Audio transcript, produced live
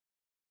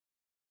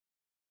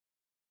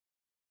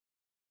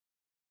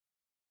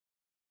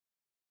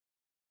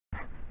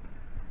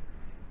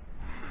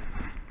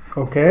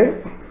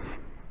Okay,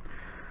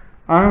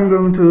 I'm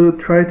going to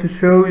try to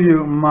show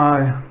you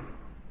my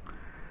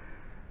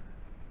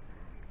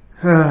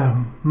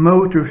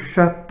motor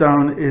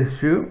shutdown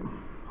issue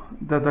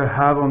that I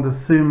have on the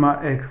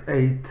Syma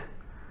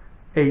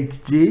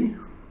X8HG,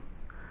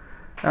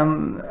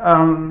 and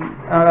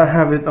I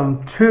have it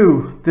on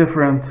two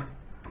different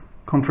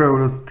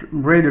controllers,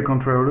 radio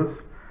controllers.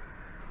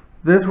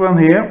 This one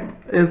here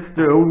is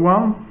the old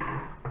one.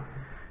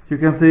 You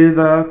can see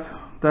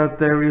that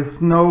there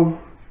is no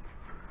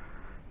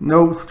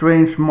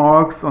strange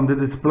marks on the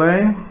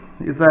display.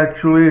 It's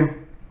actually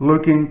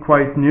looking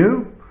quite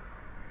new.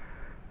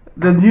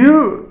 The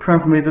new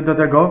transmitter that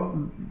I got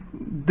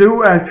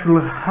do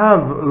actually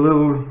have a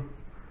little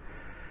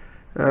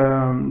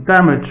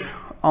damage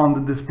on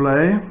the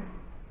display.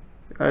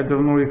 I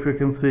don't know if you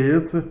can see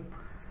it.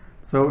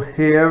 So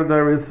here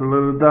there is a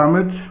little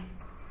damage,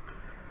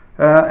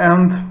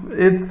 and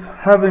it's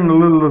having a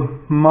little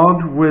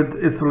mud with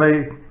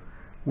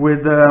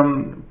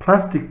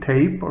plastic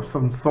tape or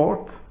some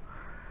sort,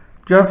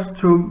 just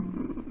to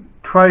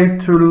try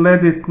to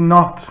let it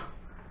not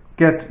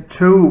get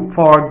too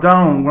far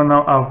down when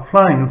I'm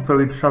flying, so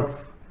it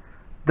shuts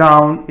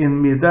down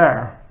in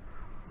midair.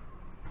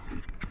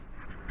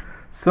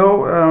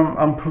 So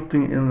I'm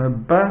putting in a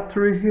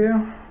battery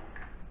here.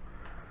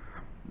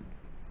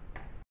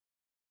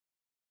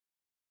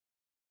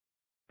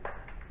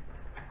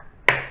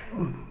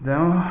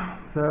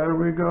 There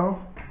we go.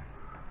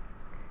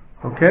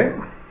 Okay,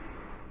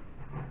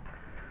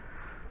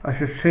 I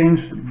should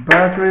change the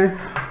batteries.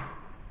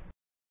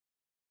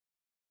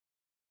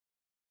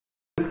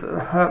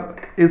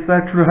 It's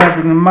actually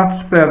having a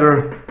much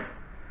better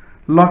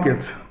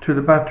locket to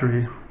the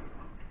battery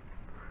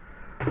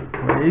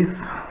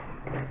base.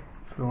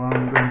 So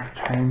I'm going to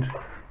change.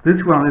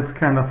 This one is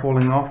kind of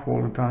falling off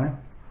all the time.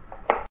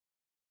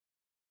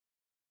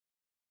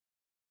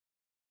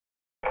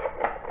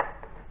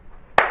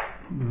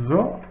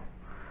 So,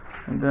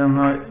 and then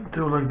I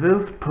do like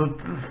this, put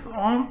this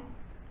on.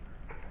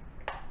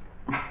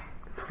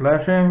 It's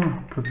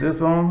flashing, put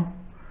this on.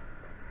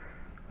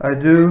 I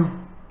do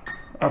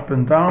up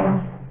and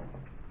down,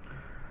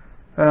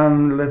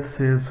 and let's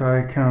see, so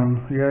I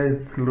can, yeah,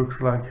 it looks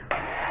like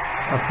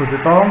I put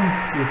it on.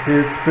 You see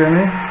it's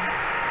spinning,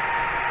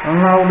 and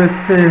now let's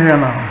see here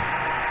now.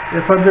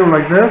 If I do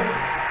like this,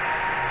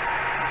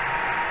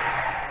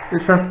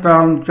 it shuts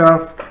down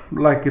just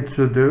like it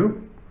should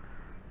do.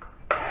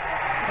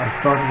 I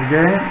start it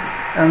again,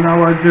 and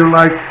now I do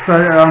like,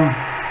 say,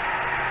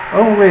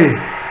 only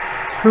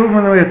 2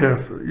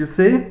 millimeters. You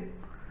see,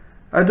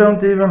 I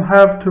don't even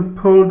have to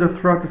pull the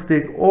throttle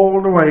stick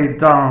all the way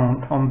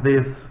down on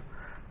this,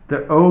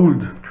 the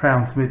old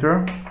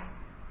transmitter.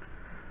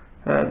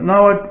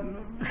 Now I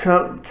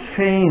shall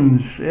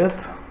change it,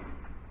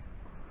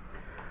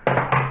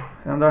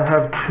 and I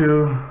have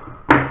to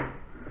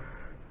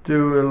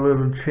do a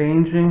little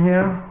changing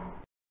here.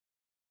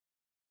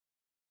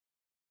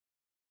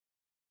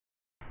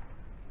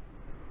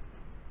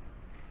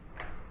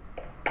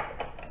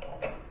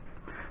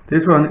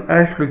 This one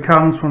actually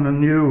comes from a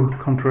new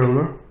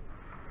controller.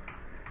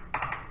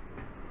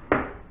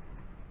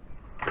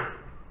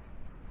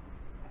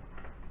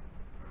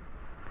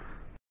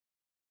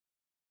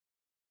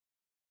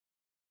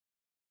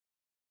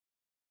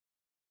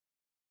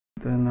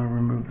 Then I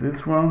remove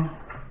this one.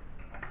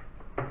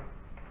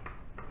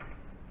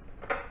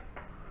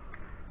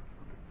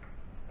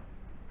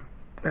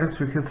 As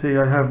you can see,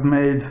 I have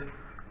made a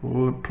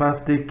little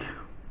plastic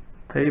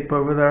tape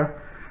over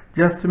there,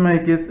 just to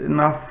make it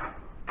enough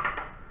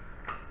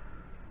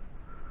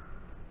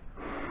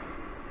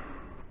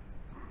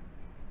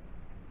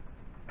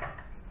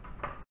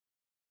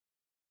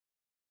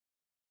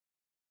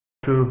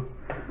to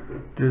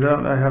do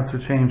that. I have to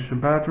change the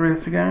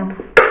batteries again.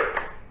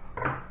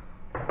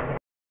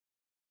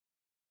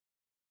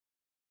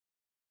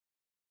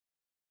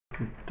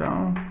 Get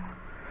down,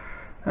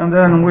 and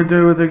then we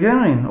do it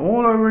again,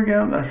 all over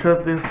again. I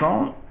shut this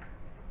on,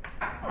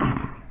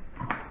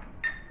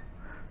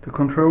 the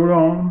controller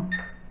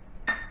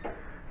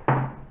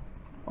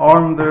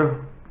on the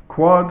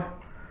quad,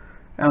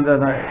 and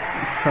then I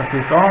shut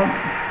it on.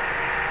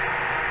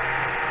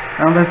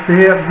 And let's see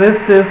here,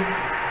 this is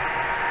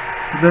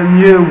the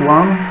new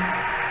one.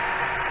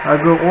 I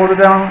go all the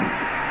way down,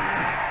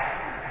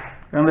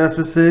 and as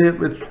you see, it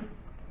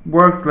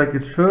works like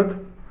it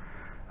should.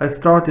 I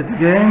start it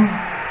again,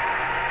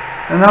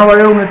 and now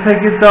I only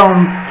take it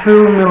down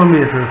 2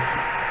 millimeters.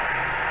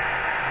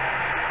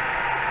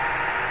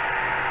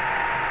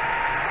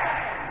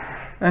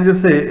 And you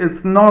see,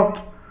 it's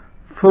not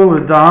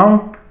fully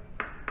down,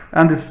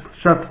 and it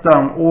shuts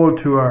down all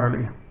too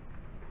early.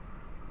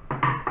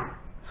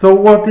 So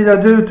what did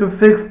I do to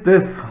fix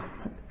this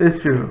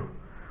issue?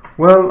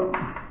 Well,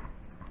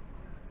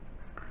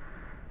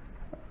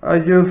 I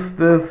use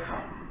this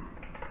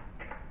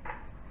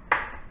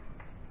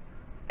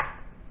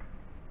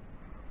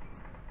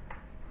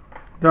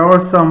there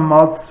are some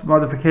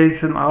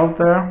modification out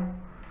there.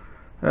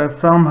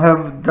 Some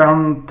have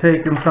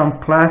taken some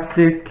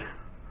plastic,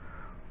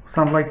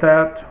 something like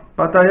that,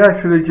 but I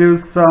actually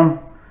use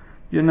some,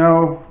 you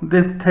know,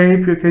 this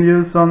tape you can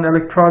use on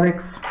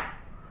electronics.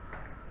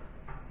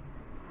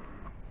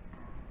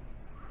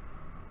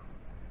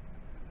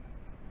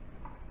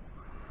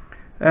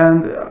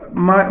 And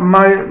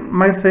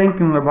my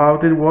thinking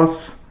about it was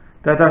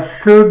that I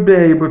should be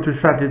able to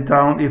shut it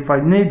down if I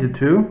needed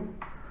to.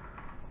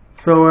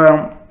 So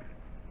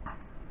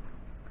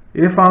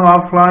if I'm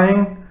out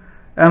flying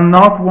and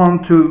not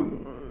want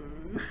to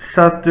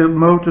shut the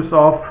motors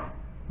off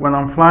when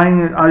I'm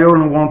flying, I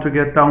only want to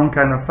get down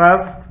kind of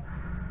fast,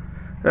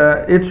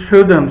 it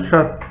shouldn't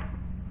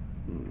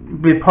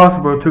be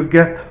possible to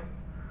get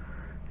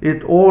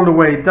it all the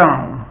way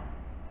down.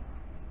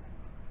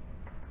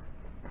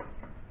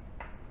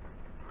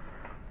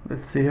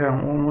 Let's see here,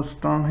 I'm almost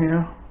done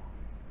here.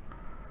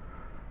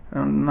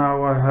 And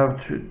now I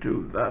have to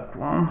do that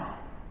one.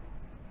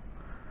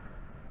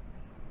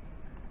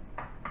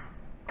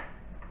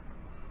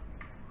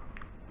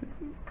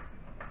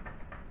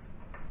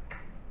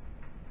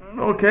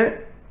 Okay,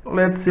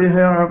 let's see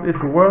here if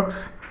it works.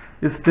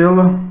 It's still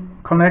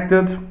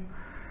connected.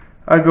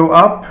 I go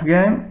up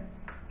again,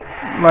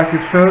 like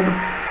it should.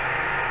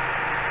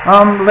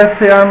 Let's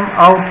say I'm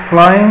out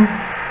flying.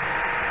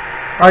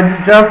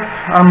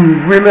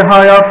 I'm really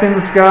high up in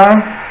the sky.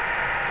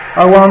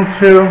 I want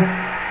to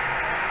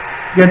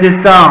get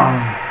it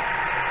down.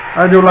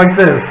 I do like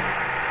this.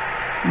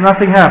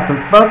 Nothing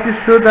happens, but it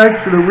should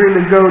actually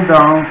really go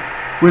down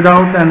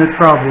without any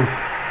troubles.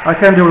 I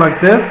can do like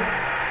this.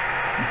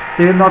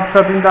 Still not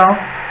shutting down.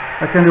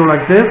 I can do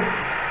like this.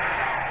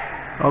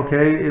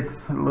 Okay,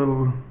 it's a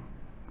little.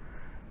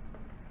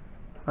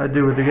 I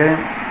do it again.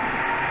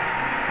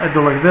 I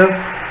do like this.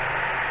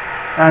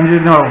 And you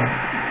know,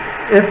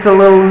 it's a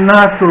little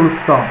natural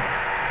stop.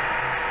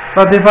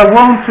 But if I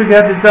want to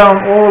get it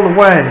down all the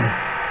way,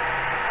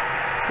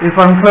 if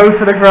I'm close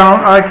to the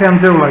ground, I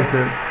can do like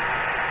this.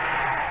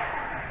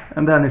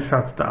 And then it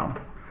shuts down.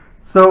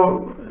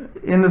 So,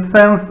 in a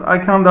sense, I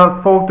kind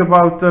of thought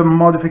about a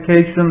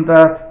modification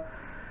that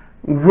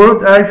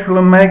would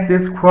actually make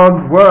this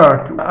quad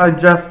work. I'm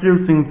just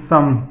using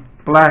some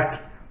black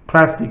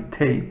plastic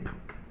tape.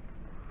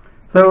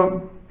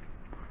 So,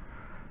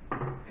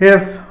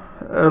 here's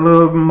a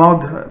little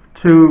mod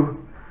to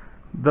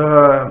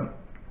the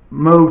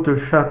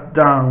motor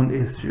shutdown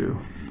issue.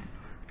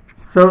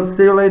 So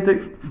see you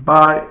later.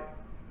 Bye.